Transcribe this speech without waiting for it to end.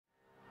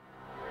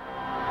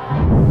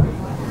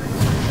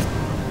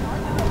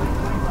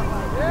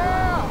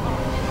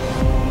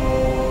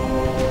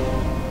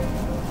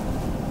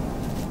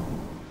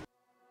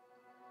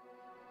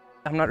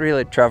I'm not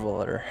really a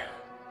traveler.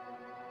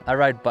 I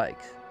ride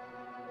bikes.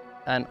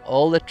 And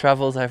all the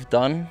travels I've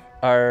done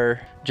are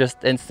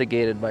just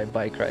instigated by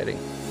bike riding.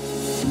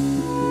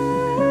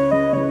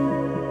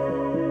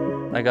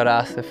 I got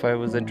asked if I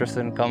was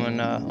interested in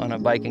coming on a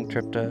biking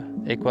trip to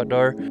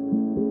Ecuador.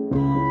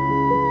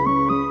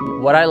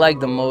 What I like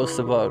the most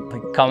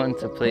about coming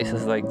to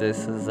places like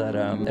this is that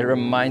it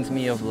reminds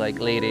me of late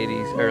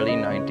 80s, early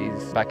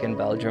 90s back in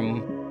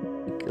Belgium.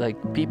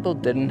 People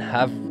didn't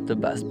have the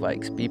best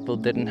bikes, people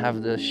didn't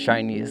have the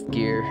shiniest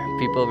gear.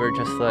 People were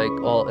just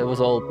it was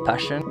all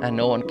passion, and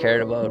no one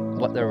cared about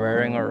what they're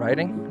wearing or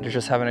riding. They're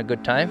just having a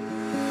good time.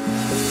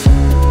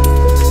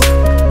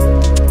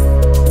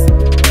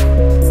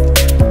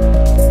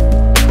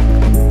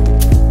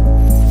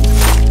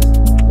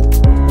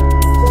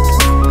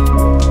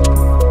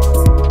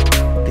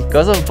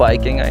 Because of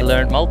biking, I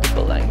learned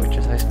multiple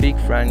languages. I speak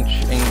French,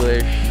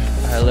 English,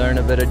 I learned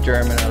a bit of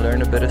German, I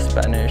learned a bit of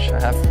Spanish. I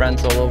have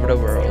friends all over the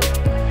world.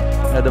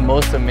 The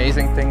most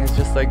amazing thing is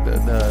just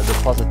the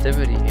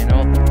positivity, you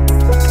know?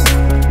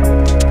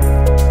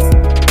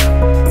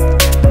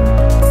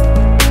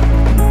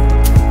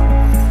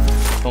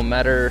 No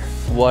matter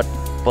what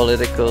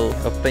political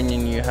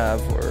opinion you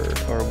have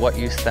or what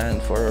you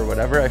stand for or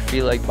whatever, I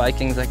feel like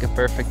biking's like a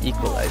perfect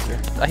equalizer.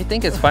 I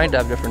think it's fine to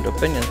have different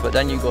opinions, but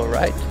then you go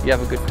ride, you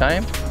have a good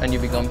time, and you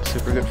become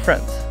super good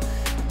friends.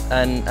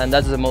 And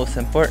that's the most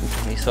important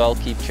to me, so I'll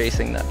keep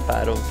chasing that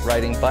path of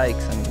riding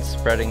bikes and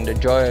spreading the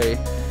joy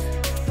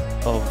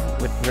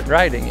with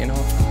riding, you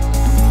know.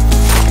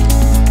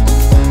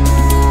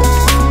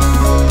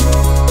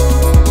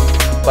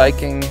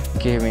 Biking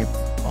gave me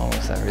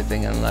almost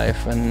everything in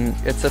life, and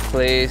it's a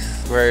place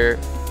where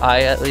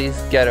I at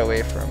least get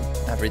away from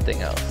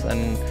everything else,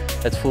 and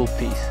it's full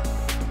peace.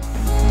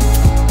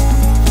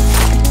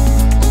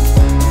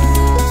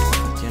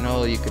 You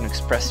know, you can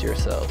express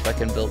yourself, I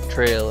can build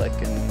trail, I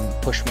can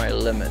push my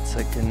limits,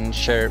 I can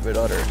share it with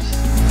others.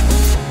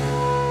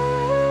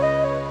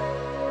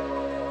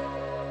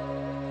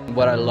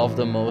 What I love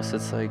the most,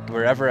 it's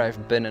wherever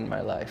I've been in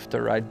my life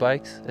to ride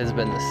bikes, it's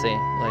been the same.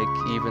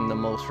 Even the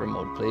most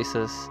remote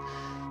places,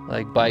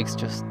 bikes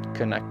just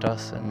connect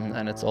us,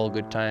 and it's all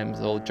good times,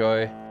 all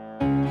joy.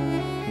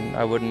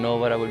 I wouldn't know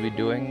what I would be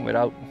doing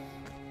without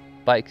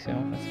bikes, you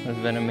know. It's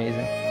been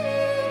amazing.